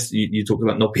 I guess you talked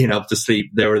about not being able to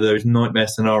sleep. There are those nightmare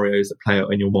scenarios that play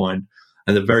out in your mind.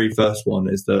 And the very first one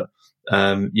is that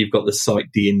you've got the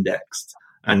site de-indexed.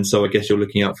 And so I guess you're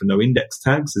looking out for no index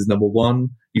tags is number one.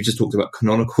 You've just talked about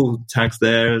canonical tags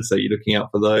there, so you're looking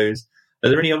out for those. Are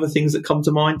there any other things that come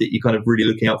to mind that you're kind of really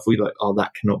looking out for? You're like, oh,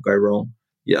 that cannot go wrong.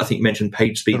 Yeah, I think you mentioned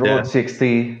page speed the there. Robot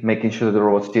 60, making sure the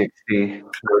Robot 60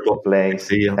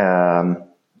 plays.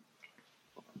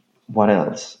 What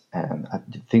else? I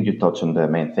think you touched on the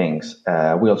main things.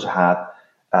 We also had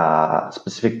a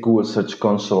specific Google Search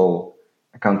Console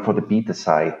account for the beta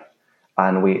site,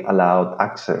 and we allowed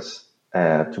access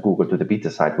to Google to the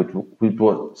beta site, which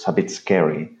was a bit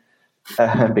scary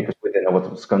because we didn't know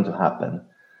what was going to happen.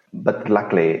 But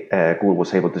luckily, Google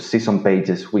was able to see some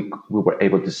pages. We were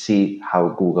able to see how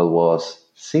Google was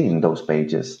seeing those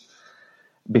pages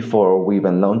before we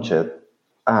even launched it.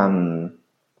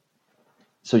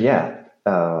 So yeah,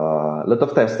 a lot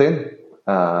of testing,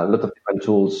 a lot of different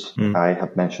tools. I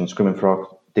have mentioned Screaming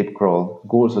Frog, Deep Crawl,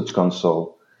 Google Search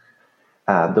Console.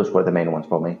 Those were the main ones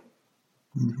for me.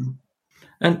 Mm-hmm.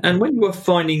 And when you were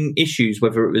finding issues,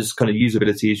 whether it was kind of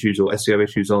usability issues or SEO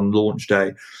issues on launch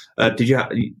day, where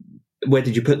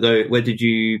did you put those? Where did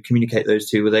you communicate those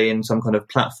to? Were they in some kind of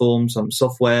platform, some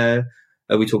software?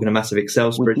 Are we talking a massive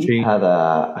Excel spreadsheet? We had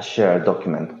a shared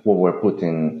document where we're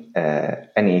putting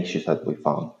any issues that we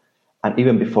found. And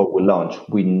even before we launched,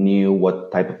 we knew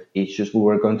what type of issues we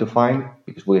were going to find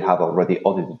because we have already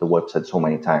audited the website so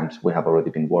many times. We have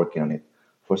already been working on it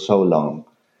for so long.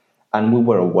 And we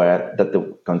were aware that there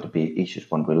were going to be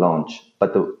issues when we launched,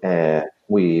 but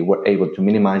we were able to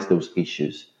minimize those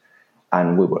issues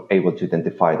and we were able to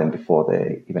identify them before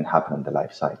they even happened on the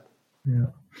live site.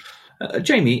 Yeah.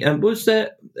 Jamie, was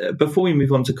there, before we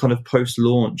move on to kind of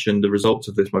post-launch and the results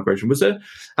of this migration, was there,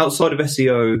 outside of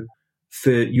SEO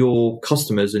for your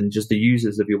customers and just the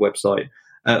users of your website,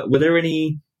 were there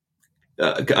any,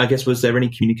 was there any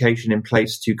communication in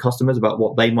place to customers about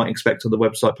what they might expect of the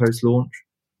website post-launch?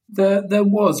 There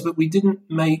was, but we didn't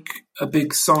make a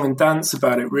big song and dance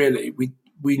about it, really.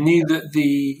 We knew that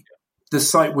the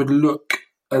site would look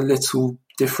a little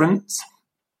different,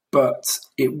 but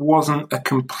it wasn't a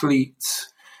complete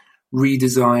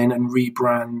redesign and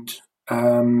rebrand.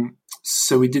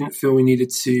 So we didn't feel we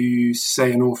needed to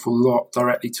say an awful lot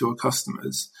directly to our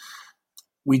customers.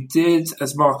 We did,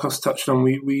 as Marcos touched on,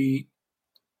 we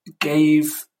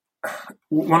gave...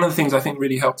 One of the things I think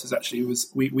really helped us actually was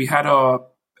we had our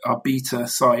beta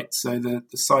site. So the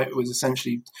site was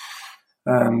essentially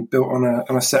built on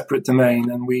a separate domain,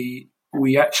 and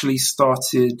we actually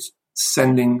started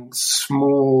sending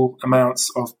small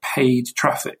amounts of paid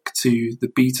traffic to the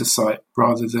beta site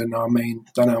rather than our main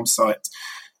Dunelm site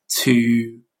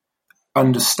to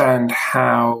understand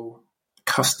how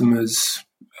customers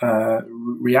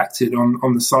reacted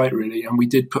on the site, really. And we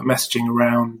did put messaging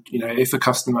around, if a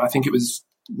customer, I think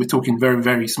we're talking very,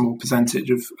 very small percentage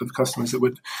of customers that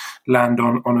would land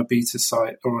on a beta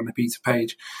site or on a beta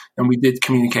page. And we did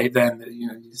communicate then that,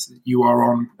 you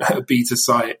are on a beta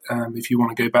site. If you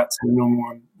want to go back to the normal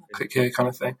one, click here kind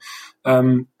of thing.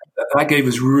 That gave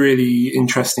us really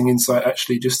interesting insight,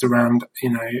 actually, just around,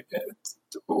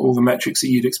 all the metrics that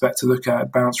you'd expect to look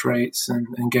at, bounce rates and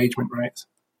engagement rates.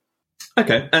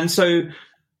 Okay. And so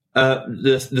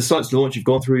the site's launched, you've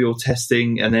gone through your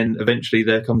testing, and then eventually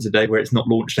there comes a day where it's not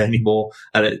launched anymore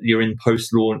and you're in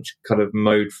post-launch kind of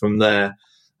mode from there.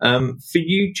 For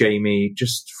you, Jamie,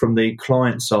 just from the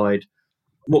client side,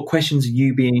 what questions are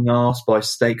you being asked by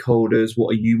stakeholders?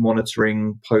 What are you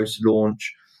monitoring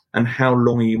post-launch? And how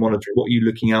long are you monitoring? What are you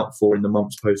looking out for in the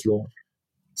months post-launch?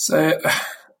 So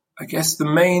I guess the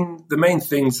main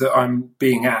things that I'm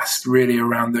being asked really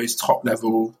around those top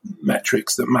level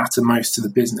metrics that matter most to the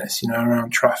business,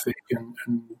 around traffic and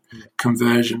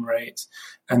conversion rates.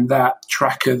 And that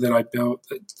tracker that I built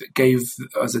that gave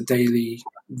us a daily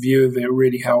view of it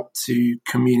really helped to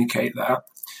communicate that.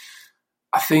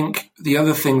 I think the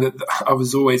other thing that I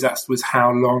was always asked was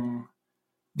how long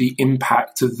the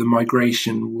impact of the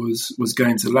migration was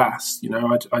going to last.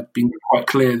 I'd been quite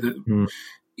clear that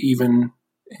even,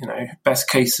 best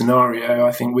case scenario,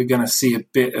 I think we're going to see a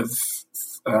bit of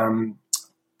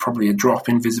probably a drop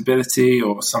in visibility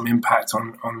or some impact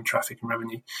on traffic and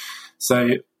revenue.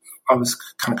 So I was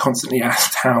kind of constantly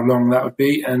asked how long that would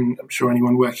be, and I'm sure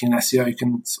anyone working in SEO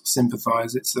can sort of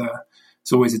sympathise. It's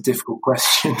always a difficult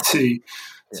question to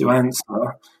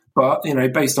answer. But,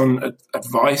 based on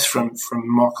advice from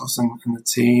Marcos and the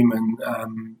team and,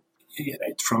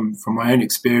 from my own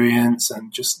experience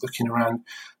and just looking around,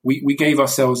 we gave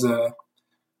ourselves a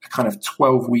kind of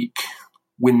 12-week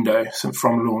window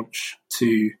from launch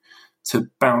to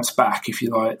bounce back, if you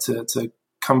like, to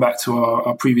come back to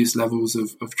our previous levels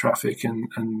of traffic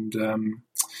and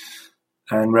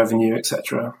revenue,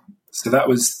 etc. So that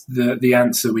was the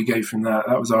answer we gave from that.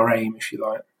 That was our aim, if you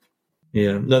like.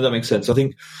 Yeah, no, that makes sense. I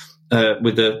think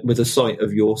with a site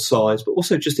of your size, but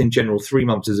also just in general, 3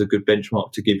 months is a good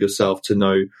benchmark to give yourself to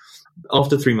know.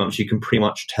 After 3 months, you can pretty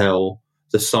much tell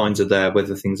the signs are there,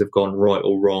 whether things have gone right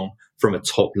or wrong from a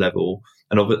top level.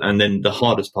 And then the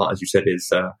hardest part, as you said,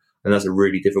 is, and that's a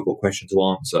really difficult question to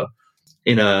answer,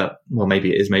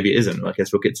 maybe it is, maybe it isn't. I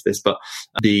guess we'll get to this, but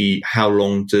how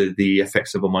long do the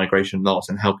effects of a migration last,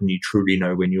 and how can you truly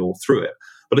know when you're through it?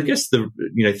 But I guess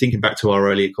thinking back to our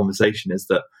earlier conversation is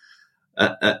that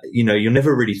you're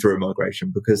never really through a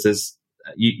migration, because there's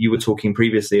you were talking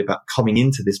previously about coming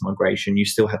into this migration, you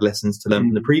still had lessons to learn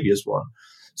from the previous one.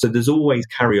 So there's always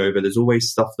carryover. There's always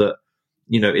stuff that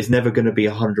is never going to be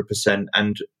 100%.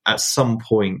 And at some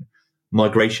point,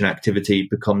 migration activity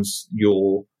becomes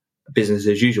your business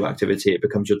as usual activity. It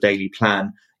becomes your daily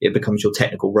plan. It becomes your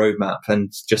technical roadmap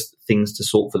and just things to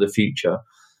sort for the future.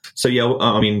 So, yeah,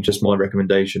 I mean, just my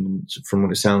recommendation from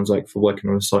what it sounds like for working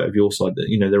on a site of your side, that,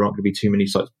 there aren't going to be too many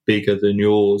sites bigger than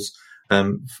yours,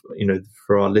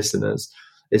 for our listeners,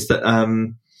 is that,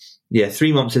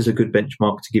 3 months is a good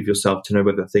benchmark to give yourself to know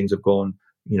whether things have gone,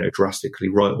 drastically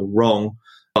right or wrong.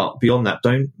 But beyond that,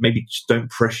 don't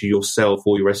pressure yourself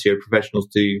or your SEO professionals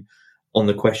on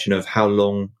the question of how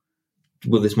long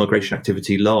will this migration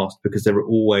activity last, because there are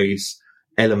always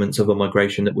elements of a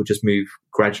migration that will just move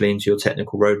gradually into your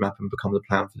technical roadmap and become the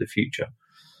plan for the future.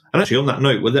 And actually, on that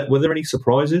note, were there any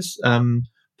surprises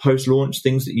post-launch,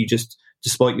 things that you just,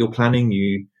 despite your planning,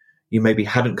 you maybe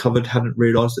hadn't covered, hadn't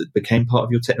realised that it became part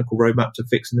of your technical roadmap to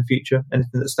fix in the future?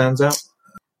 Anything that stands out?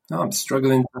 No, I'm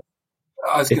struggling.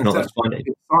 If not, that's fine.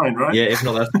 It's fine, right? Yeah, if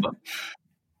not, that's fine.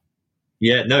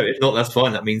 Yeah, no, if not, that's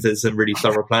fine. That means there's some really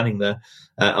thorough planning there.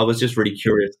 I was just really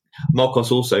curious.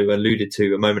 Marcos also alluded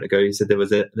to a moment ago. He said there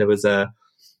was an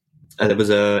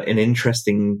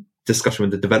interesting discussion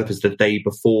with the developers the day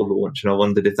before launch, and I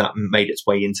wondered if that made its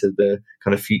way into the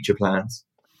kind of future plans.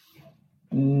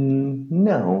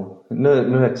 No,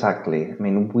 not exactly. I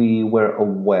mean, we were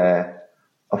aware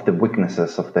of the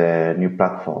weaknesses of the new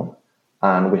platform,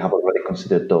 and we have already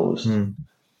considered those to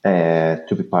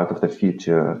be part of the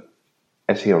future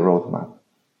SEO roadmap.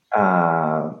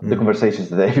 The conversations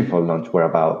the day before launch were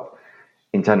about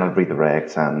internal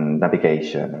redirects and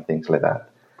navigation and things like that.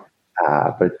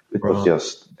 But it was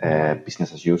just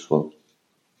business as usual.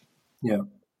 Yeah.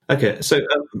 Okay. So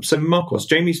Marcos,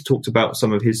 Jamie's talked about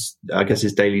some of his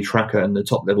daily tracker and the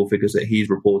top level figures that he's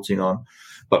reporting on.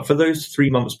 But for those 3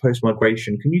 months post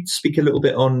migration, can you speak a little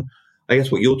bit on, I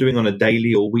guess, what you're doing on a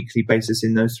daily or weekly basis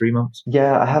in those 3 months?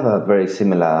 Yeah, I have a very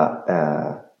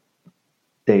similar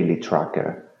daily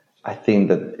tracker. I think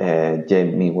that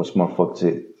Jamie was more focused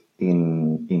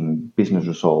in business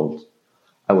results.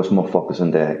 I was more focused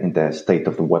in the state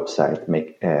of the website.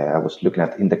 I was looking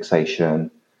at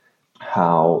indexation,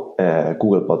 how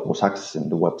Googlebot was accessing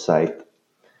the website.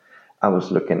 I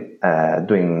was looking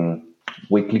doing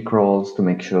weekly crawls to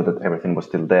make sure that everything was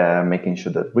still there, making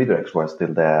sure that redirects were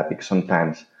still there, because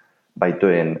sometimes by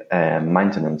doing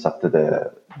maintenance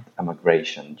after a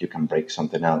migration, you can break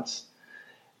something else.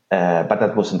 But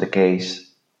that wasn't the case.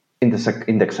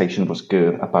 Indexation was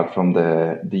good, apart from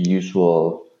the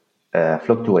usual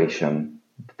fluctuation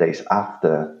the days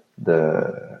after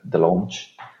the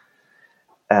launch.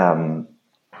 And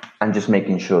just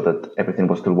making sure that everything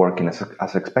was still working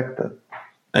as expected.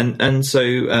 And so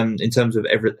in terms of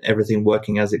everything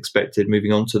working as expected,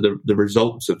 moving on to the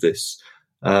results of this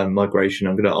migration.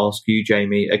 I'm going to ask you,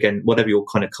 Jamie, again, whatever you're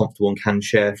kind of comfortable and can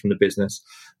share from the business.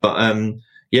 But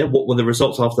what were the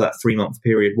results after that 3-month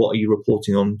period? What are you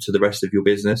reporting on to the rest of your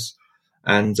business?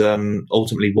 And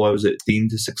ultimately, why was it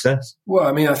deemed a success? Well,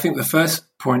 I mean, I think the first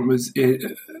point was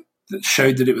that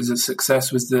showed that it was a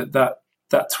success was that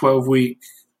 12-week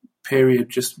period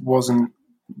just wasn't.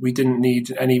 We didn't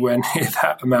need anywhere near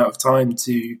that amount of time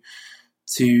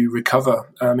to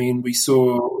recover. I mean, we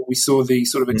saw the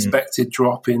sort of expected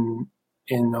drop in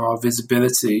our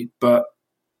visibility, but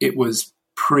it was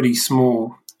pretty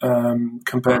small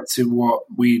compared to what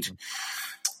we'd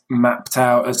mapped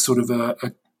out as sort of a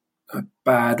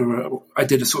bad, or I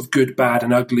did a sort of good, bad,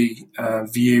 and ugly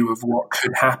view of what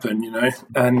could happen,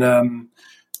 and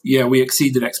we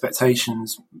exceeded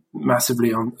expectations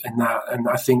massively in that, and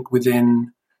I think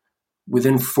within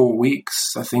 4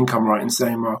 weeks, I think I'm right in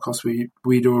saying, Marcos,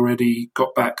 we'd already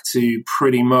got back to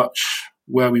pretty much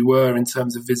where we were in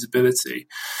terms of visibility.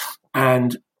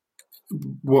 And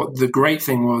what the great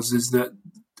thing was is that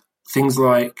things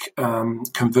like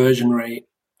conversion rate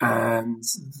and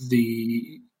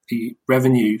the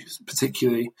revenue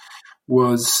particularly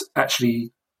was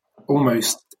actually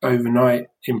almost overnight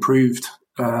improved.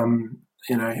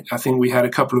 I think we had a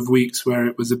couple of weeks where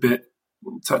it was a bit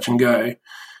touch and go,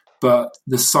 but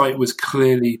the site was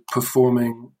clearly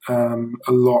performing a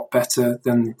lot better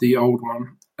than the old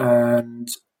one. And,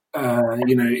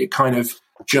 it kind of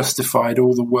justified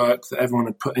all the work that everyone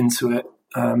had put into it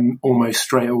almost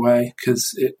straight away,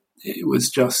 because it was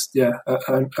just,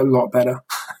 a lot better.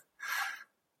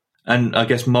 And I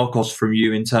guess, Marcos, from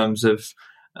you, in terms of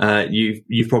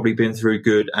you've probably been through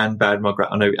good and bad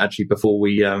migration. I know actually before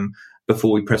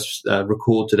we press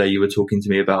record today, you were talking to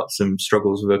me about some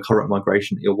struggles with a current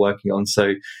migration that you're working on.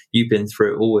 So you've been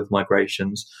through it all with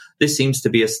migrations. This seems to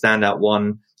be a standout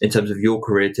one in terms of your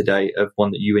career today, of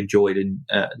one that you enjoyed, and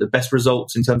the best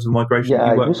results in terms of migration that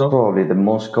you worked on. Yeah, it was probably the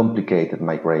most complicated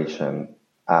migration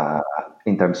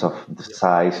in terms of the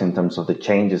size, in terms of the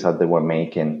changes that they were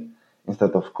making,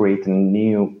 instead of creating a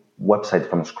new website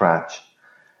from scratch.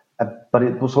 But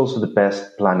it was also the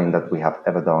best planning that we have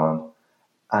ever done.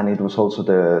 And it was also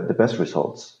the best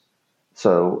results.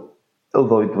 So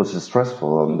although it was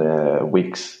stressful on the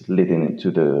weeks leading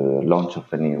into the launch of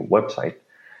the new website,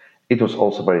 it was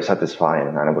also very satisfying,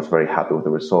 and I was very happy with the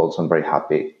results. I'm very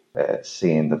happy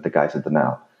seeing that the guys at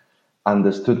Dunelm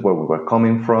understood where we were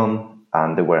coming from,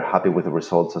 and they were happy with the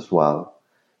results as well.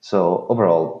 So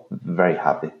overall, very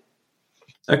happy.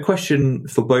 A question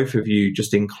for both of you,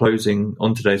 just in closing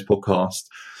on today's podcast.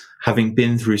 Having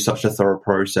been through such a thorough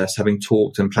process, having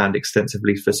talked and planned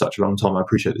extensively for such a long time, I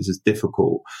appreciate this is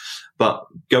difficult. But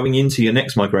going into your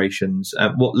next migrations,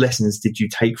 what lessons did you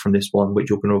take from this one, which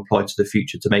you're going to apply to the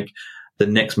future to make the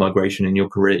next migration in your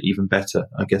career even better?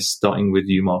 I guess starting with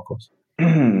you, Marcos.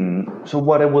 So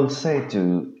what I will say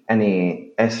to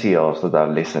any SEOs that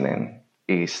are listening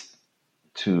is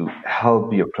to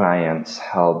help your clients,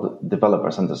 help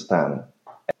developers understand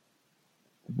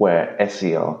where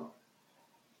SEO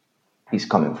is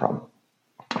coming from,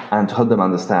 and to help them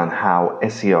understand how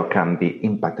SEO can be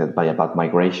impacted by a bad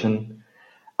migration,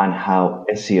 and how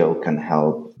SEO can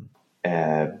help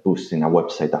boosting a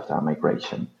website after a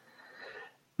migration.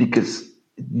 Because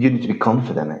you need to be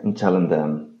confident in telling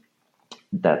them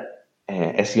that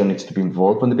SEO needs to be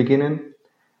involved from the beginning,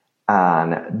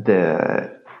 and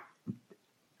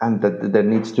that there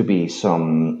needs to be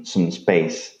some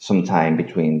space, some time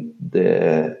between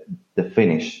the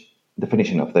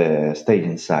finishing of the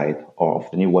staging side or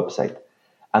of the new website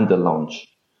and the launch.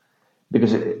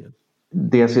 Because the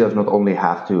SEOs not only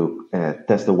have to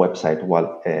test the website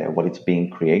while it's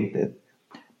being created,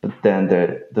 but then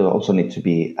there also need to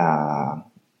be a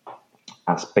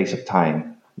space of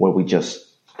time where we just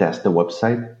test the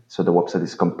website. So the website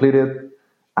is completed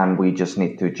and we just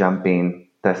need to jump in,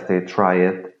 test it, try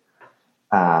it,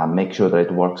 make sure that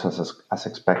it works as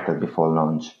expected before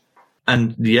launch.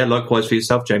 And likewise for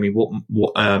yourself, Jamie,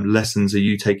 what lessons are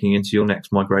you taking into your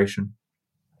next migration?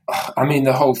 I mean,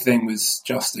 the whole thing was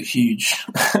just a huge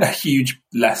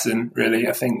lesson, really.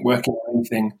 I think working on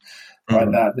anything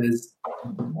like that,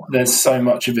 there's so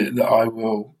much of it that I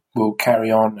will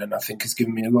carry on, and I think has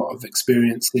given me a lot of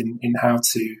experience in how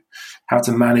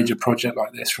to manage a project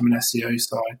like this from an SEO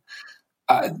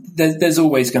side. There's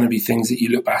always going to be things that you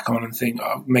look back on and think,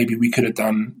 oh, maybe we could have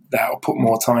done that or put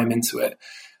more time into it.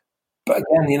 But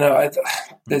again,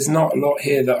 there's not a lot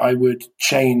here that I would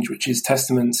change, which is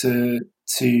testament to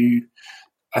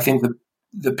I think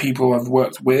the people I've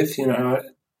worked with,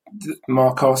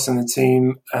 Marcos and the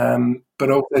team,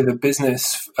 but also the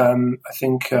business. I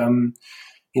think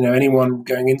anyone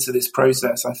going into this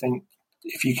process, I think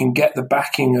if you can get the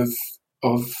backing of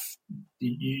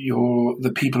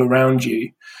the people around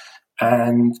you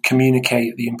and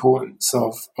communicate the importance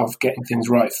of getting things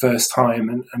right first time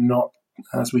and not,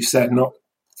 as we've said, not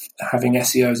having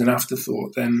SEO as an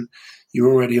afterthought, then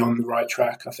you're already on the right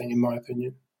track, I think, in my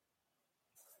opinion.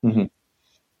 Mm-hmm.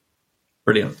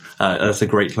 Brilliant. That's a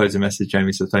great closing message,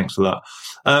 Jamie. So thanks for that.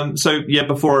 So yeah,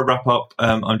 before I wrap up,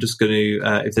 I'm just going to,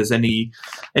 if there's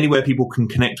anywhere people can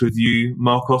connect with you,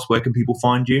 Marcos, where can people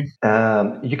find you?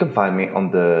 You can find me on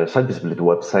the Site Visibility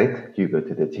website. You go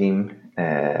to the team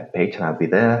page and I'll be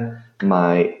there.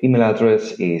 My email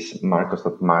address is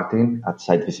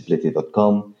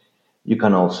marcos.martin@sitevisibility.com. You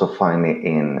can also find me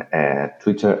in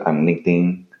Twitter and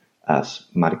LinkedIn as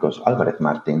Marcos Alvarez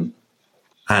Martin.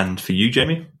 And for you,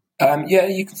 Jamie? Yeah,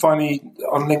 you can find me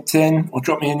on LinkedIn or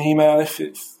drop me an email if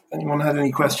anyone had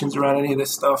any questions around any of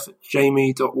this stuff at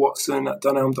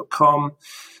jamie.watson@dunelm.com.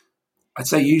 I'd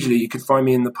say usually you could find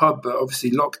me in the pub, but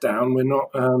obviously lockdown, we're not.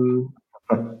 Although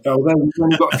we've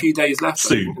only got a few days left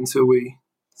until we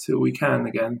can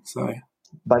again. So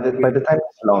by the time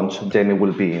it's launched, Jamie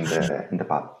will be in the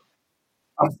pub.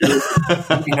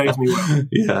 He knows me well.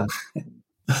 Yeah.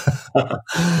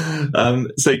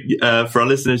 So for our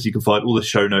listeners, you can find all the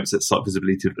show notes at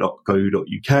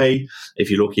sitevisibility.co.uk.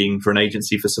 If you're looking for an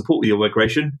agency for support with your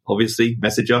migration, obviously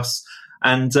message us.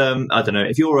 And I don't know,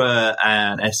 if you're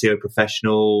an SEO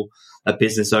professional, a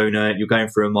business owner, you're going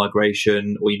through a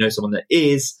migration, or you know someone that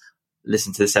is,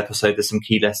 listen to this episode. There's some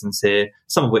key lessons here,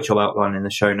 some of which I'll outline in the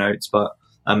show notes, but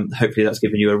hopefully that's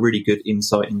given you a really good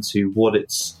insight into what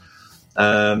it's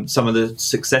some of the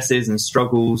successes and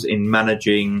struggles in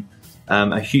managing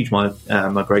a huge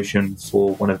migration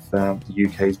for one of the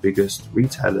UK's biggest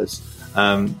retailers.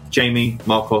 Jamie,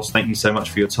 Marcos, thank you so much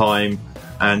for your time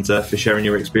and for sharing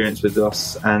your experience with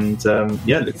us. And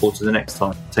look forward to the next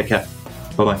time. Take care.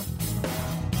 Bye-bye.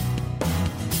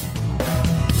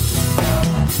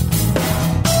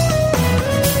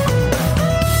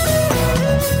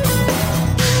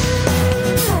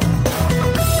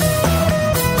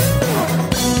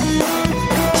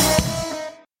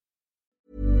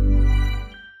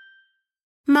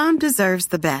 Mom deserves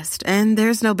the best, and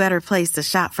there's no better place to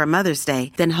shop for Mother's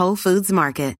Day than Whole Foods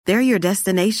Market. They're your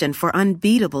destination for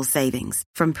unbeatable savings,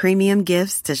 from premium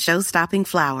gifts to show-stopping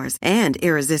flowers and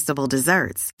irresistible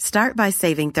desserts. Start by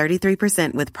saving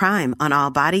 33% with Prime on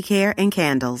all body care and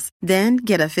candles. Then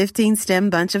get a 15-stem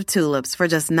bunch of tulips for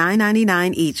just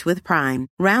 $9.99 each with Prime.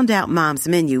 Round out Mom's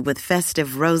menu with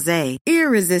festive rosé,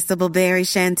 irresistible berry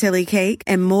chantilly cake,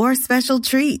 and more special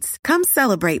treats. Come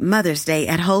celebrate Mother's Day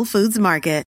at Whole Foods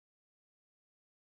Market.